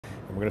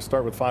And we're going to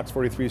start with Fox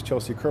 43's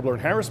Chelsea Kerbler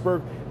in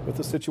Harrisburg with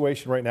the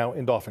situation right now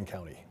in Dauphin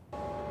County.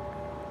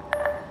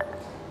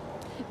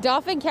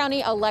 Dauphin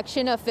County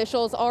election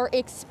officials are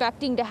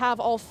expecting to have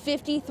all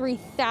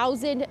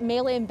 53,000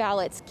 mail-in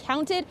ballots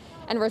counted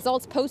and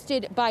results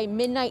posted by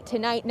midnight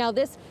tonight. Now,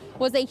 this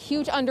was a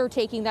huge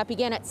undertaking that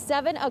began at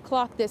 7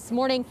 o'clock this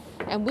morning,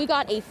 and we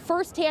got a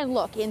first-hand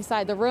look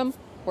inside the room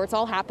where it's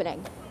all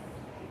happening.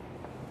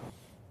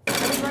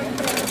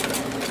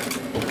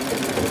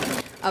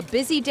 A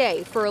busy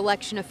day for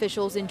election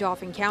officials in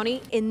Dauphin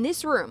County. In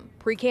this room,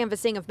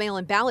 pre-canvassing of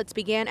mail-in ballots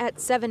began at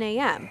 7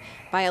 a.m.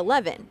 By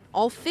 11,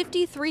 all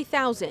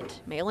 53,000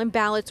 mail-in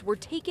ballots were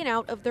taken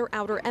out of their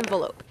outer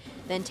envelope,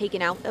 then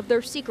taken out of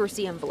their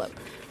secrecy envelope.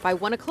 By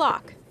 1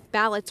 o'clock,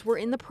 ballots were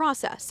in the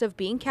process of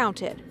being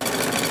counted.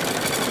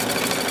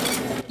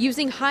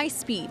 Using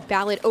high-speed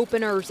ballot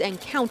openers and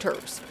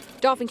counters,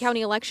 Dauphin County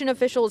election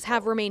officials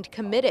have remained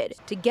committed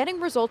to getting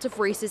results of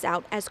races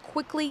out as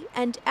quickly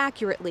and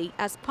accurately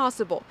as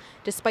possible,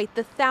 despite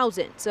the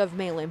thousands of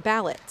mail-in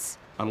ballots.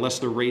 Unless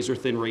they're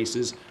razor-thin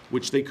races,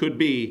 which they could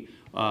be,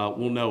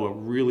 we'll have a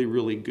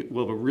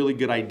really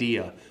good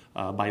idea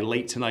by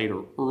late tonight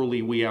or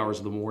early wee hours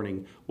of the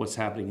morning what's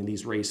happening in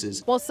these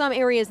races. While some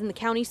areas in the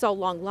county saw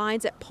long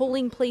lines at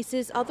polling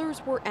places,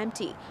 others were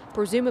empty,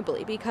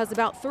 presumably because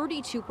about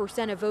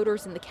 32% of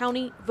voters in the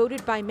county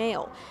voted by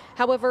mail.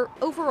 However,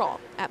 overall,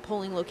 at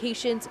polling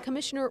locations,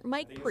 Commissioner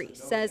Mike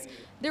Priest says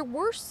there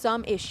were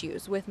some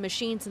issues with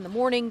machines in the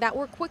morning that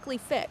were quickly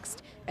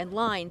fixed and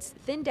lines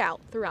thinned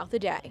out throughout the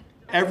day.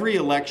 Every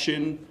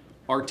election,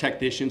 our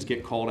technicians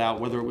get called out,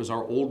 whether it was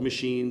our old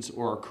machines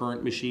or our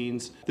current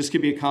machines. This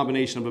could be a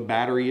combination of a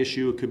battery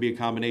issue. It could be a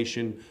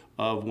combination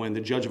of when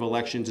the judge of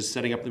elections is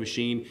setting up the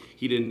machine,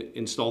 he didn't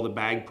install the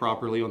bag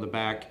properly on the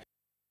back.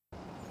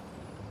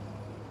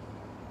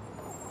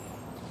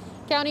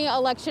 County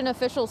election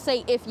officials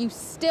say if you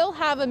still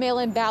have a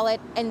mail-in ballot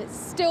and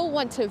still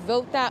want to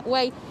vote that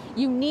way,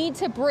 you need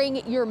to bring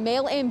your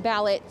mail-in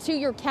ballot to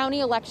your county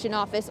election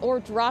office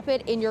or drop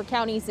it in your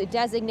county's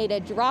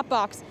designated drop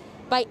box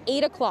by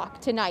 8 o'clock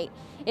tonight.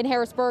 In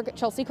Harrisburg,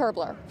 Chelsea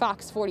Kerbler,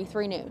 Fox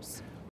 43 News.